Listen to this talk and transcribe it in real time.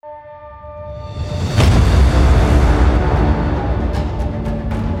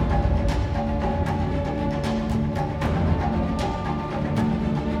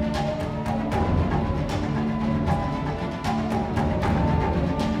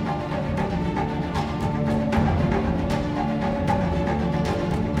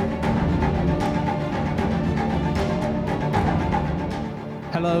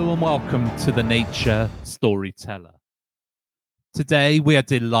Hello and welcome to the Nature Storyteller. Today we are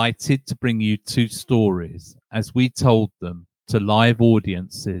delighted to bring you two stories as we told them to live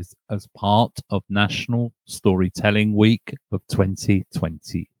audiences as part of National Storytelling Week of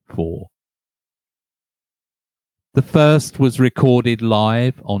 2024. The first was recorded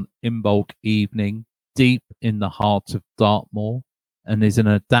live on Imbolc Evening, deep in the heart of Dartmoor, and is an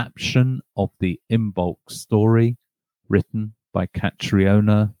adaptation of the Imbolc story written by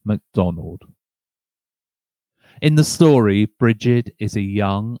Catriona MacDonald. In the story, Brigid is a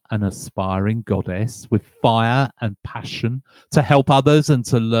young and aspiring goddess with fire and passion to help others and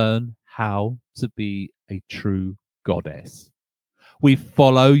to learn how to be a true goddess. We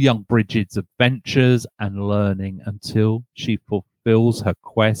follow young Brigid's adventures and learning until she fulfills her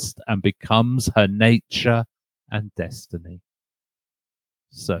quest and becomes her nature and destiny.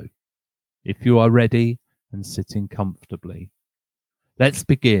 So, if you are ready and sitting comfortably, let's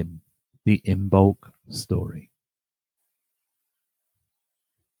begin the Imbolc story.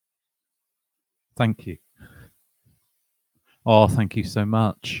 Thank you. Oh, thank you so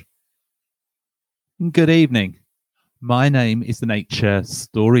much. Good evening. My name is the Nature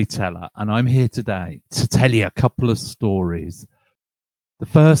Storyteller, and I'm here today to tell you a couple of stories. The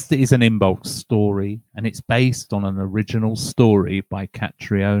first is an Imbolc story, and it's based on an original story by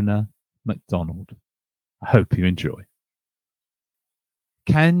Catriona MacDonald. I hope you enjoy.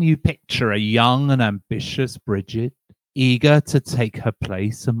 Can you picture a young and ambitious Brigid, eager to take her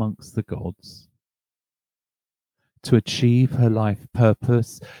place amongst the gods? To achieve her life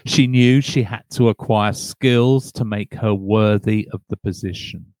purpose, she knew she had to acquire skills to make her worthy of the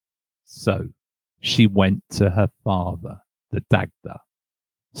position. So she went to her father, the Dagda,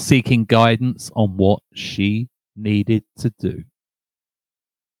 seeking guidance on what she needed to do.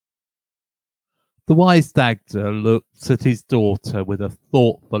 The wise Dagda looked at his daughter with a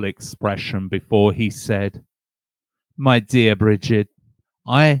thoughtful expression before he said, "My dear Brigid,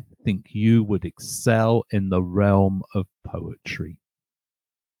 I think you would excel in the realm of poetry.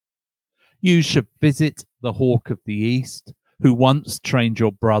 You should visit the Hawk of the East, who once trained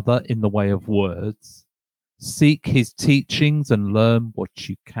your brother in the way of words. Seek his teachings and learn what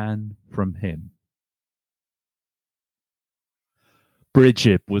you can from him."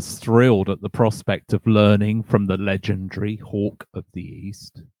 Brigid was thrilled at the prospect of learning from the legendary Hawk of the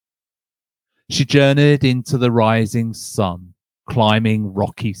East. She journeyed into the rising sun, climbing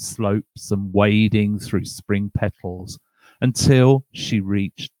rocky slopes and wading through spring petals until she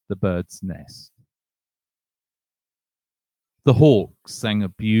reached the bird's nest. The hawk sang a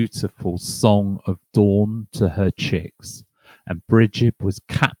beautiful song of dawn to her chicks, and Brigid was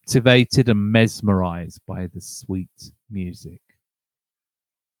captivated and mesmerized by the sweet music.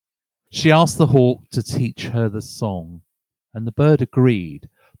 She asked the hawk to teach her the song, and the bird agreed,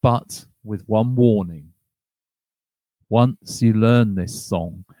 but with one warning. Once you learn this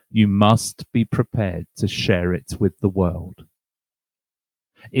song, you must be prepared to share it with the world.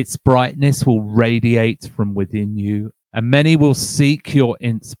 Its brightness will radiate from within you, and many will seek your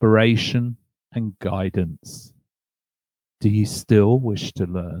inspiration and guidance. Do you still wish to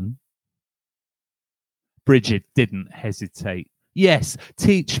learn? Brigid didn't hesitate. "Yes,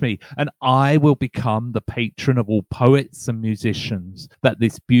 teach me, and I will become the patron of all poets and musicians, that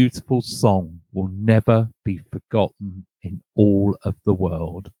this beautiful song will never be forgotten in all of the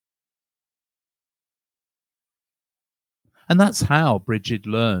world." And that's how Brigid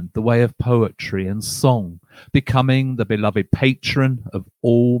learned the way of poetry and song, becoming the beloved patron of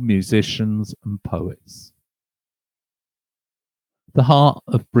all musicians and poets. The heart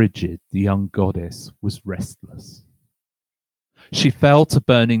of Brigid, the young goddess, was restless. She felt a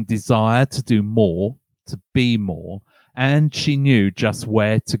burning desire to do more, to be more, and she knew just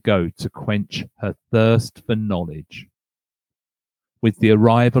where to go to quench her thirst for knowledge. With the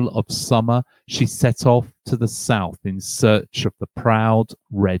arrival of summer, she set off to the south in search of the proud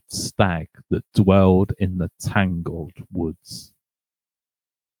red stag that dwelled in the tangled woods.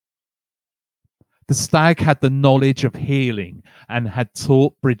 The stag had the knowledge of healing and had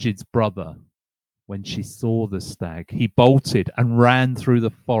taught Brigid's brother. When she saw the stag, he bolted and ran through the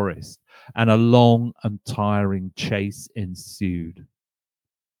forest, and a long and tiring chase ensued.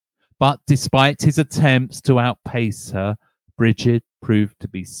 But despite his attempts to outpace her, Brigid proved to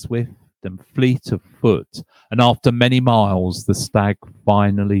be swift and fleet of foot, and after many miles, the stag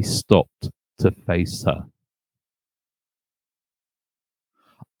finally stopped to face her.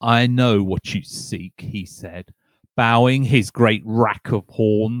 "I know what you seek," he said, bowing his great rack of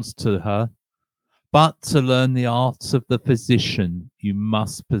horns to her. But to learn the art of the physician, you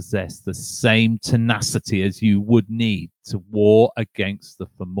must possess the same tenacity as you would need to war against the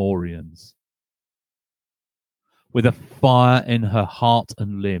Fomorians. With a fire in her heart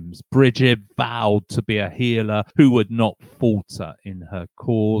and limbs, Bridget vowed to be a healer who would not falter in her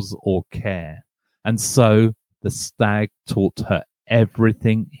cause or care. And so the stag taught her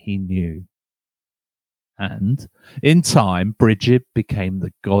everything he knew. And in time, Bridget became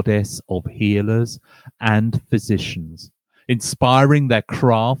the goddess of healers and physicians, inspiring their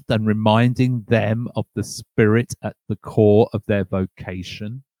craft and reminding them of the spirit at the core of their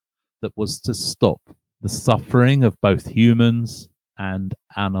vocation that was to stop the suffering of both humans and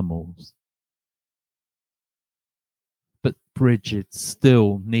animals. But Bridget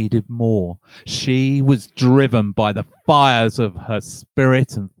still needed more. She was driven by the fires of her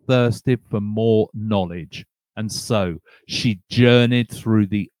spirit and thirsted for more knowledge. And so she journeyed through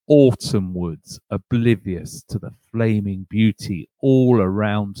the autumn woods, oblivious to the flaming beauty all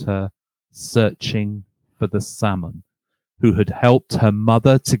around her, searching for the salmon who had helped her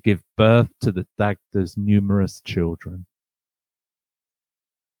mother to give birth to the Dagda's numerous children.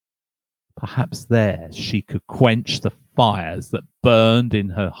 Perhaps there she could quench the fires that burned in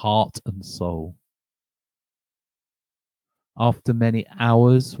her heart and soul. After many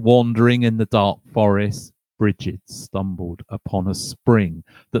hours wandering in the dark forest, Bridget stumbled upon a spring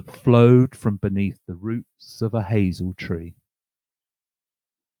that flowed from beneath the roots of a hazel tree.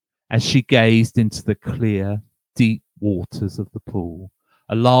 As she gazed into the clear, deep waters of the pool,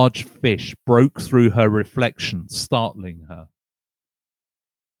 a large fish broke through her reflection, startling her.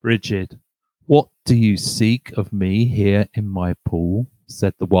 "Bridget, what do you seek of me here in my pool?"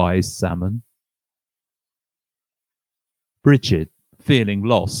 said the wise salmon. Bridget, feeling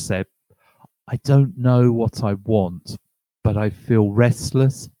lost, said, "I don't know what I want, but I feel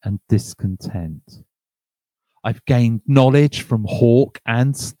restless and discontent. I've gained knowledge from hawk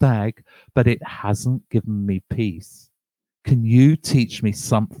and stag, but it hasn't given me peace. Can you teach me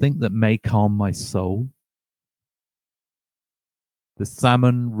something that may calm my soul?" The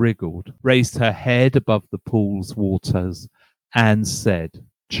salmon wriggled, raised her head above the pool's waters, and said,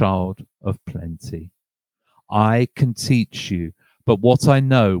 "Child of plenty, I can teach you, but what I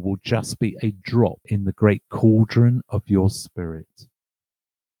know will just be a drop in the great cauldron of your spirit.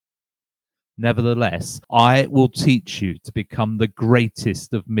 Nevertheless, I will teach you to become the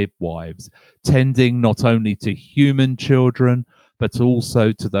greatest of midwives, tending not only to human children, but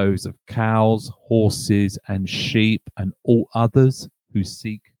also to those of cows, horses, and sheep, and all others who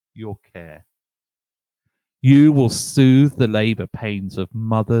seek your care. You will soothe the labor pains of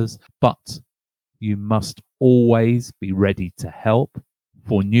mothers, but you must always be ready to help,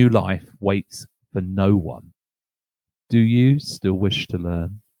 for new life waits for no one. Do you still wish to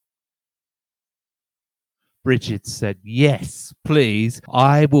learn?" Bridget said, "Yes, please.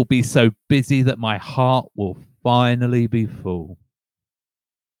 I will be so busy that my heart will finally be full."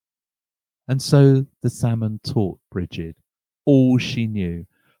 And so the salmon taught Bridget all she knew,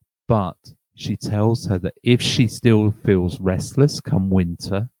 but she tells her that if she still feels restless come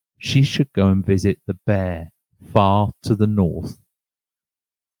winter, she should go and visit the bear far to the north.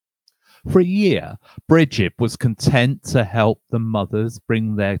 For a year, Bridget was content to help the mothers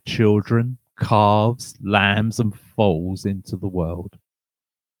bring their children, calves, lambs, and foals into the world.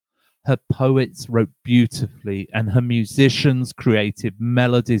 Her poets wrote beautifully, and her musicians created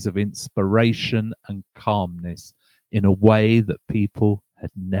melodies of inspiration and calmness in a way that people had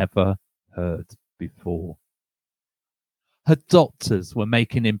never heard before. Her doctors were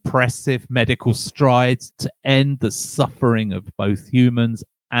making impressive medical strides to end the suffering of both humans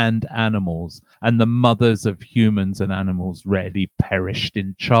and animals, and the mothers of humans and animals rarely perished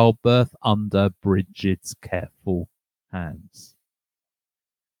in childbirth under Bridget's careful hands.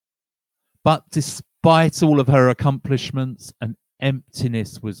 But despite all of her accomplishments, an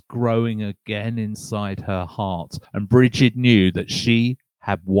emptiness was growing again inside her heart, and Bridget knew that she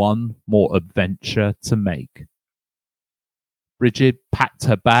had one more adventure to make. Bridget packed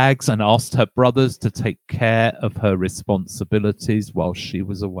her bags and asked her brothers to take care of her responsibilities while she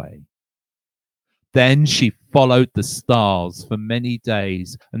was away. Then she followed the stars for many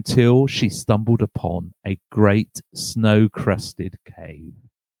days until she stumbled upon a great snow-crusted cave.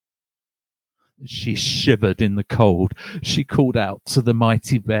 She shivered in the cold. She called out to the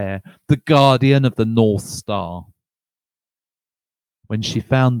mighty bear, the guardian of the North Star. When she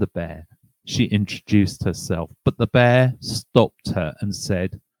found the bear, she introduced herself, but the bear stopped her and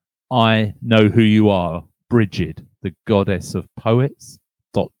said, "I know who you are, Bridget, the goddess of poets,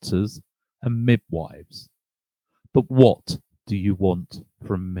 doctors, and midwives. But what do you want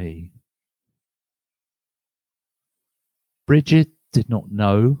from me?" Bridget did not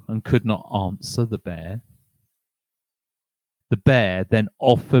know and could not answer the bear. The bear then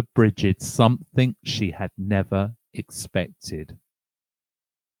offered Bridget something she had never expected.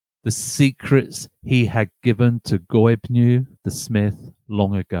 The secrets he had given to Goibnu the smith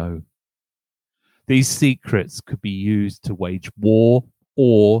long ago. These secrets could be used to wage war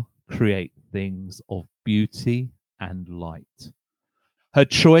or create things of beauty and light. Her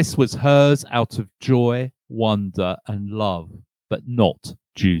choice was hers out of joy, wonder, and love, but not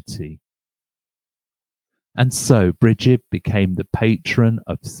duty. And so Bridget became the patron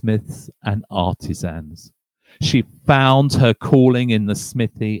of smiths and artisans. She found her calling in the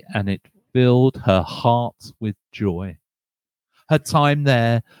smithy, and it filled her heart with joy. Her time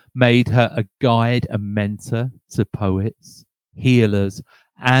there made her a guide and mentor to poets, healers,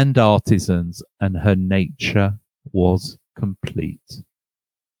 and artisans, and her nature was complete.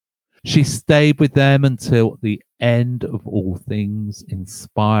 She stayed with them until the end of all things,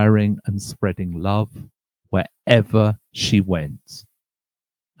 inspiring and spreading love wherever she went.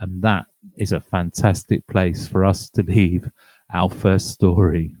 And that is a fantastic place for us to leave our first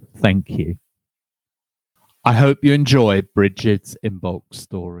story. Thank you. I hope you enjoyed Bridget's Imbolc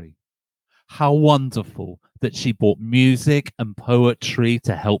story. How wonderful that she brought music and poetry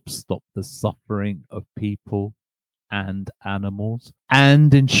to help stop the suffering of people and animals,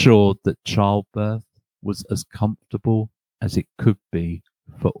 and ensured that childbirth was as comfortable as it could be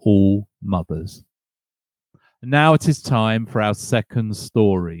for all mothers. Now it is time for our second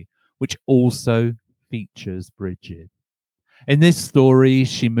story, which also features Bridget. In this story,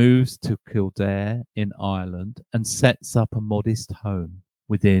 she moves to Kildare in Ireland and sets up a modest home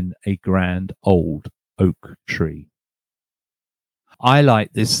within a grand old oak tree. I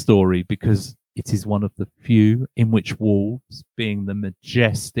like this story because it is one of the few in which wolves, being the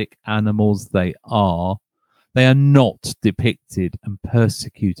majestic animals they are not depicted and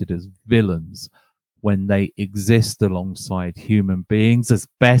persecuted as villains when they exist alongside human beings as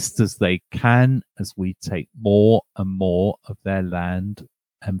best as they can, as we take more and more of their land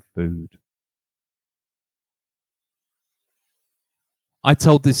and food. I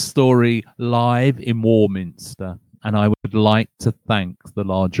told this story live in Warminster, and I would like to thank the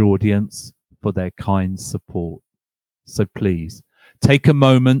large audience for their kind support. So please take a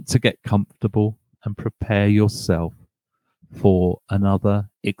moment to get comfortable and prepare yourself for another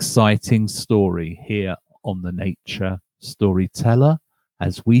exciting story here on the Nature Storyteller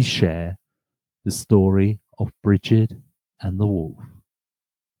as we share the story of Bridget and the wolf.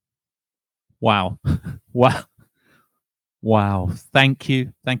 Wow. Wow. Wow. Thank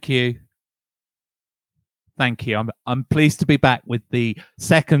you. Thank you. Thank you. I'm pleased to be back with the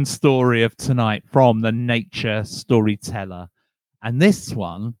second story of tonight from the Nature Storyteller. And this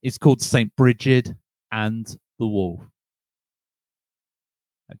one is called St. Bridget and the Wolf.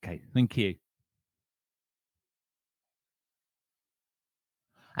 Okay, thank you.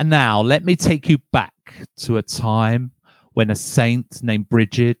 And now let me take you back to a time when a saint named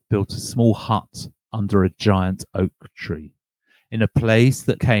Bridget built a small hut under a giant oak tree in a place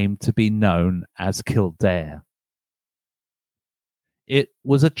that came to be known as Kildare. It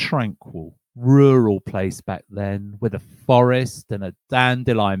was a tranquil, rural place back then with a forest and a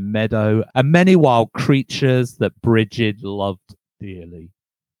dandelion meadow and many wild creatures that Bridget loved dearly.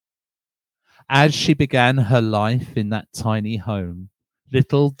 As she began her life in that tiny home,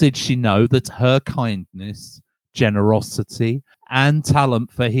 little did she know that her kindness, generosity, and talent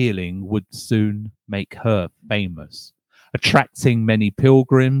for healing would soon make her famous, attracting many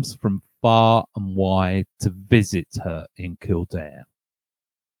pilgrims from far and wide to visit her in Kildare.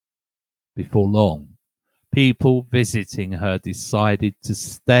 Before long, people visiting her decided to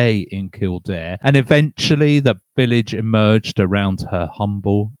stay in Kildare, and eventually the village emerged around her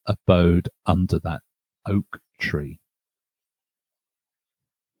humble abode under that oak tree.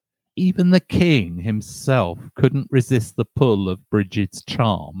 Even the king himself couldn't resist the pull of Bridget's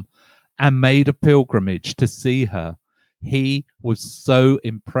charm and made a pilgrimage to see her. He was so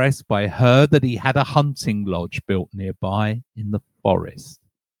impressed by her that he had a hunting lodge built nearby in the forest.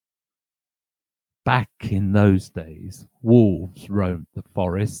 Back in those days, wolves roamed the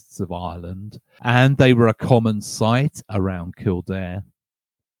forests of Ireland, and they were a common sight around Kildare.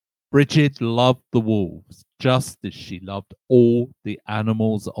 Bridget loved the wolves just as she loved all the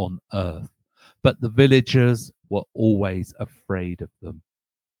animals on earth, but the villagers were always afraid of them.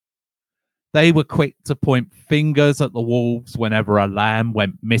 They were quick to point fingers at the wolves whenever a lamb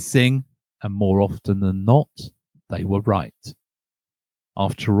went missing, and more often than not, they were right.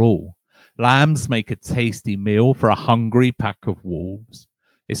 After all, lambs make a tasty meal for a hungry pack of wolves.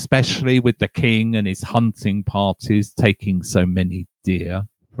 especially with the king and his hunting parties taking so many deer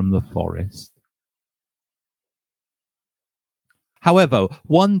from the forest. However,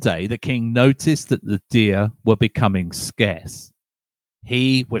 one day the king noticed that the deer were becoming scarce.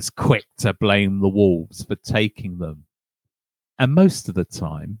 He was quick to blame the wolves for taking them, and most of the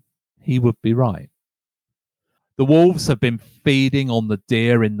time he would be right. The wolves have been feeding on the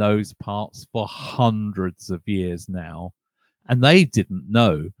deer in those parts for hundreds of years now, and they didn't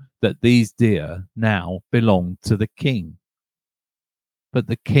know that these deer now belonged to the king. But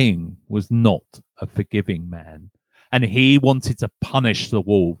the king was not a forgiving man, and he wanted to punish the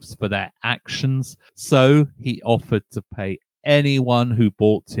wolves for their actions, so he offered to pay anyone who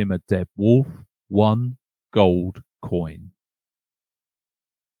bought him a dead wolf 1 gold coin.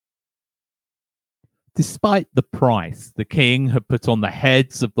 Despite the price the king had put on the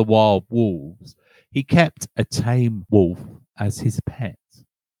heads of the wild wolves, he kept a tame wolf as his pet.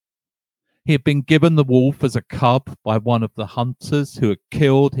 He had been given the wolf as a cub by one of the hunters who had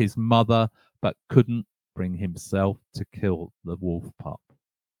killed his mother but couldn't bring himself to kill the wolf pup.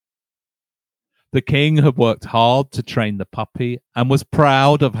 The king had worked hard to train the puppy and was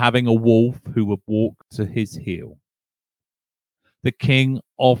proud of having a wolf who would walk to his heel. The king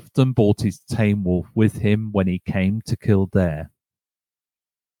often brought his tame wolf with him when he came to Kildare.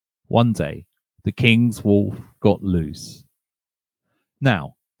 One day, the king's wolf got loose.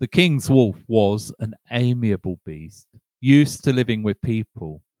 Now, the king's wolf was an amiable beast, used to living with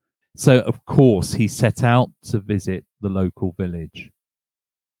people, so of course he set out to visit the local village.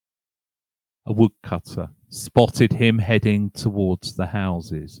 A woodcutter spotted him heading towards the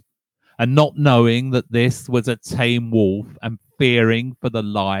houses, and not knowing that this was a tame wolf and fearing for the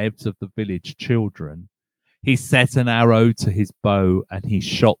lives of the village children, he set an arrow to his bow and he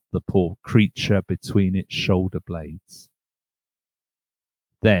shot the poor creature between its shoulder blades.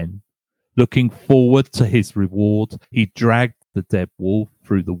 Then, looking forward to his reward, he dragged the dead wolf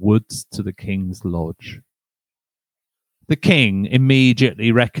through the woods to the king's lodge. The king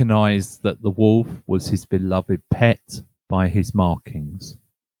immediately recognized that the wolf was his beloved pet by his markings.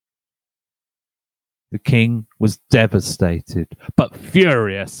 The king was devastated, but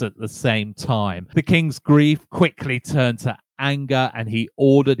furious at the same time. The king's grief quickly turned to anger, and he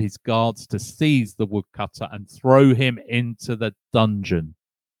ordered his guards to seize the woodcutter and throw him into the dungeon.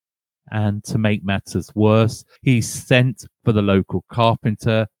 And to make matters worse, he sent for the local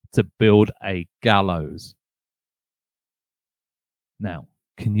carpenter to build a gallows. Now,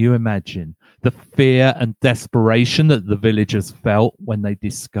 can you imagine the fear and desperation that the villagers felt when they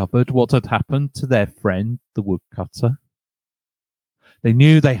discovered what had happened to their friend, the woodcutter? They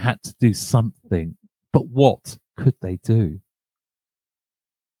knew they had to do something, but what could they do?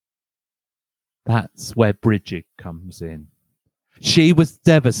 That's where Bridget comes in. She was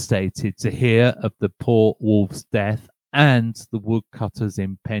devastated to hear of the poor wolf's death and the woodcutter's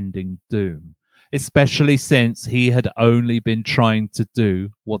impending doom, especially since he had only been trying to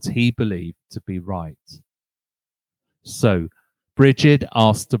do what he believed to be right. So, Bridget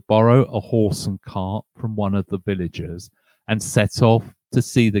asked to borrow a horse and cart from one of the villagers and set off to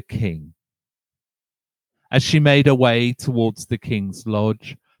see the king. As she made her way towards the king's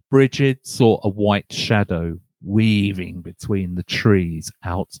lodge, Bridget saw a white shadow weaving between the trees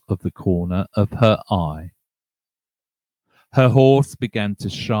out of the corner of her eye. Her horse began to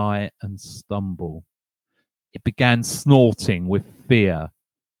shy and stumble. It began snorting with fear,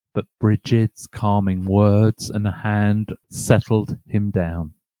 but Bridget's calming words and hand settled him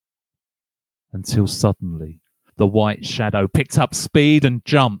down. Until suddenly, the white shadow picked up speed and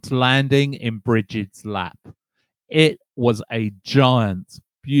jumped, landing in Bridget's lap. It was a giant,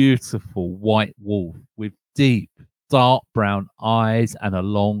 beautiful white wolf with deep, dark brown eyes and a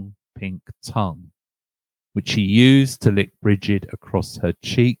long pink tongue, which he used to lick Bridget across her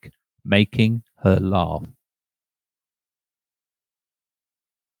cheek, making her laugh.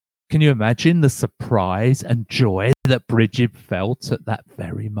 Can you imagine the surprise and joy that Bridget felt at that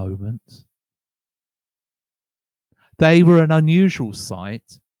very moment? They were an unusual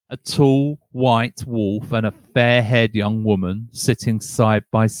sight, a tall white wolf and a fair-haired young woman sitting side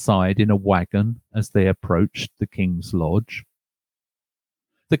by side in a wagon as they approached the king's lodge.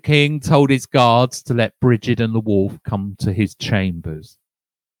 The king told his guards to let Bridget and the wolf come to his chambers,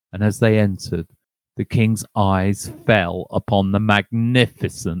 and as they entered, the king's eyes fell upon the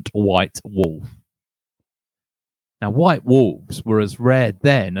magnificent white wolf. Now, white wolves were as rare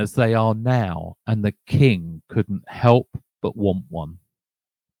then as they are now, and the king couldn't help but want one.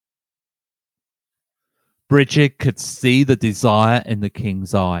 Bridget could see the desire in the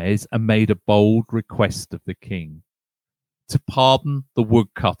king's eyes and made a bold request of the king to pardon the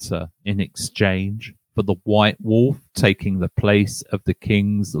woodcutter in exchange for the white wolf taking the place of the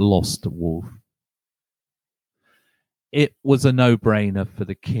king's lost wolf. It was a no-brainer for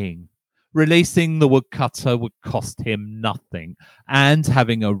the king. Releasing the woodcutter would cost him nothing, and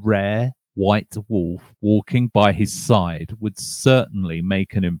having a rare white wolf walking by his side would certainly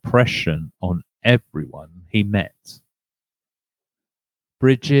make an impression on everyone he met.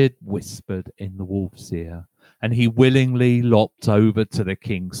 Brigid whispered in the wolf's ear, and he willingly lopped over to the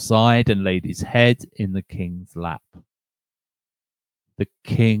king's side and laid his head in the king's lap. The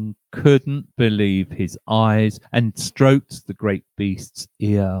king couldn't believe his eyes and stroked the great beast's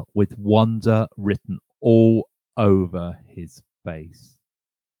ear with wonder written all over his face.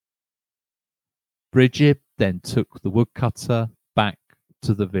 Brigid then took the woodcutter back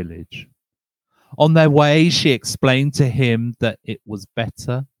to the village. On their way, she explained to him that it was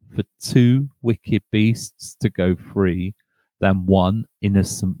better for two wicked beasts to go free than one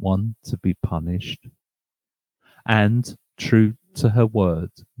innocent one to be punished. And, true to her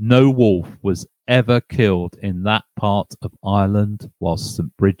word, no wolf was ever killed in that part of Ireland whilst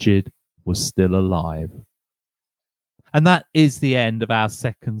St. Brigid was still alive. And that is the end of our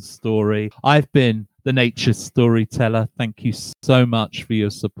second story. I've been the Nature Storyteller. Thank you so much for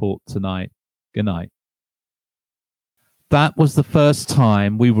your support tonight. Good night. That was the first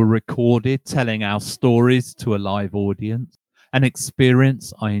time we were recorded telling our stories to a live audience, an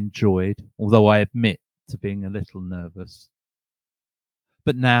experience I enjoyed, although I admit to being a little nervous.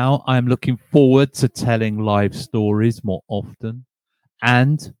 But now I am looking forward to telling live stories more often,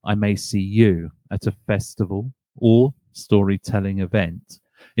 and I may see you at a festival or storytelling event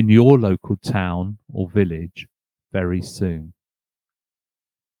in your local town or village very soon.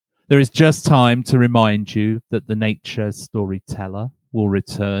 There is just time to remind you that the Nature Storyteller will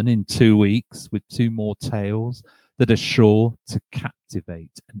return in 2 weeks with 2 more tales that are sure to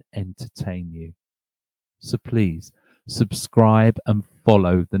captivate and entertain you. So please subscribe and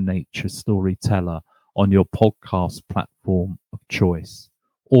follow the Nature Storyteller on your podcast platform of choice,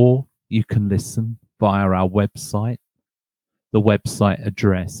 or you can listen via our website. The website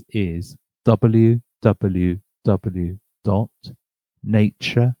address is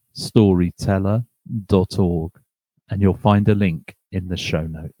www.naturestoryteller.org, and you'll find a link in the show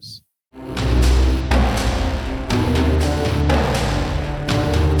notes.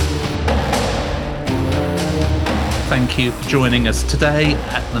 Thank you for joining us today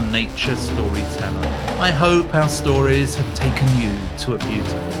at the Nature Storyteller. I hope our stories have taken you to a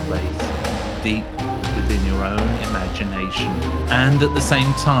beautiful place, deep within your own imagination. And at the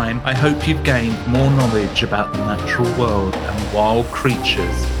same time, I hope you've gained more knowledge about the natural world and wild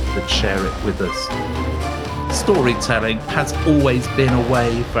creatures that share it with us. Storytelling has always been a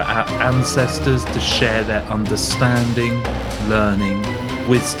way for our ancestors to share their understanding, learning,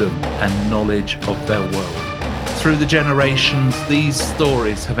 wisdom, and knowledge of their world. Through the generations, these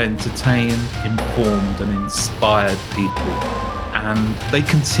stories have entertained, informed, and inspired people, and they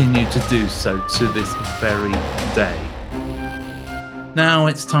continue to do so to this very day. Now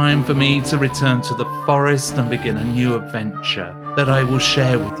it's time for me to return to the forest and begin a new adventure that I will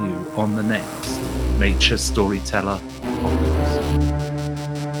share with you on the next Nature Storyteller podcast.